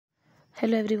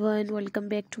Hello everyone, welcome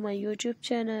back to my YouTube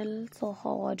channel. So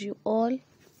how are you all?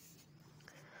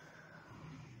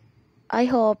 I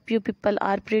hope you people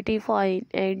are pretty fine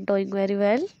and doing very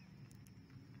well.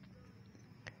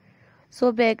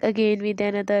 So back again with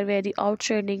another very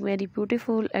outstanding, very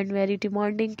beautiful and very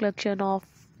demanding collection of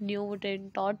new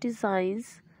wooden dot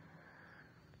designs.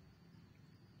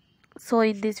 So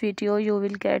in this video you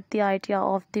will get the idea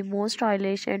of the most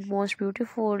stylish and most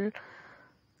beautiful.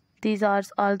 These are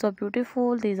also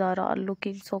beautiful. These are all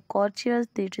looking so gorgeous.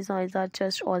 The designs are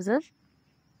just awesome.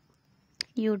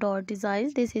 New dot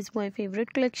designs. This is my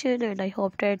favorite collection and I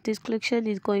hope that this collection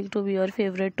is going to be your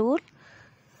favorite tool.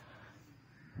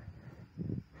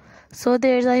 So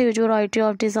there's a huge variety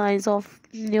of designs of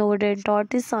new wooden dot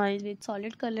designs with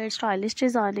solid colors, stylish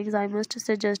designs. I must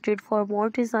suggest it. For more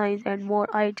designs and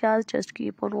more ideas, just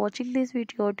keep on watching this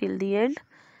video till the end.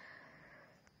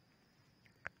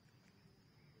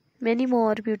 Many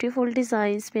more beautiful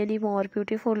designs, many more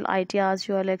beautiful ideas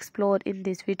you will explore in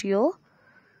this video.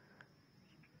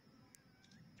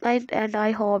 And I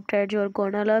hope that you're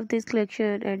gonna love this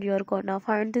collection and you're gonna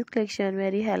find this collection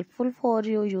very helpful for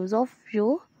you, use of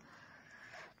you.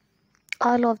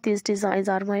 All of these designs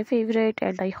are my favorite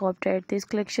and I hope that this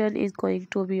collection is going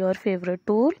to be your favorite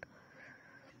tool.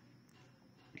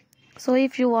 So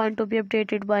if you want to be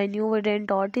updated by new wooden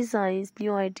dot designs,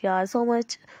 new ideas, so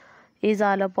much is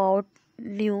all about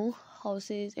new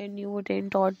houses and new wooden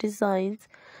dot designs.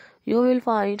 You will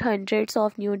find hundreds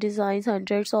of new designs,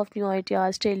 hundreds of new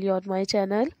ideas daily on my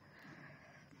channel.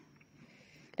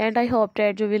 And I hope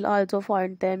that you will also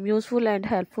find them useful and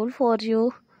helpful for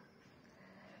you.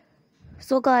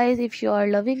 So guys, if you are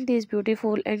loving these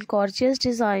beautiful and gorgeous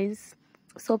designs,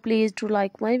 so please do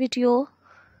like my video.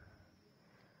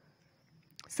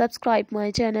 Subscribe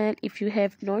my channel if you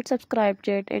have not subscribed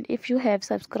yet, and if you have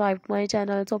subscribed my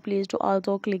channel, so please do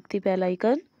also click the bell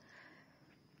icon.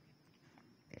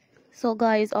 So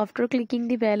guys, after clicking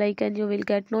the bell icon you will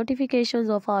get notifications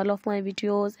of all of my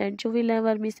videos and you will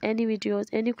never miss any videos,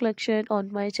 any collection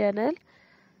on my channel.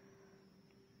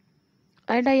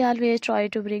 And I always try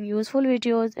to bring useful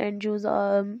videos and use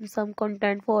some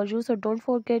content for you, so don't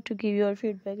forget to give your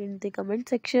feedback in the comment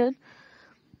section.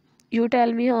 You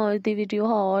tell me how is the video,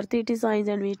 how are the designs,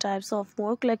 and which types of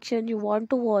more collection you want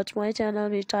to watch my channel,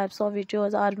 which types of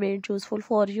videos are made useful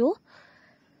for you.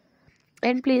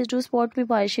 And please do support me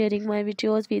by sharing my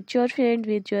videos with your friends,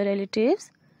 with your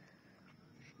relatives.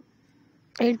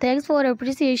 And thanks for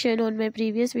appreciation on my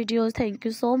previous videos. Thank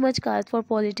you so much guys for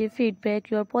positive feedback.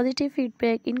 Your positive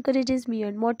feedback encourages me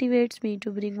and motivates me to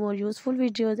bring more useful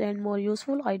videos and more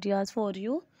useful ideas for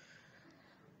you.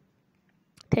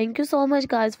 Thank you so much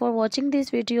guys for watching this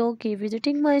video. Keep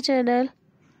visiting my channel,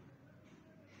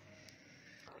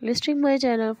 listing my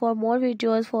channel for more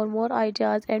videos, for more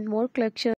ideas and more collections.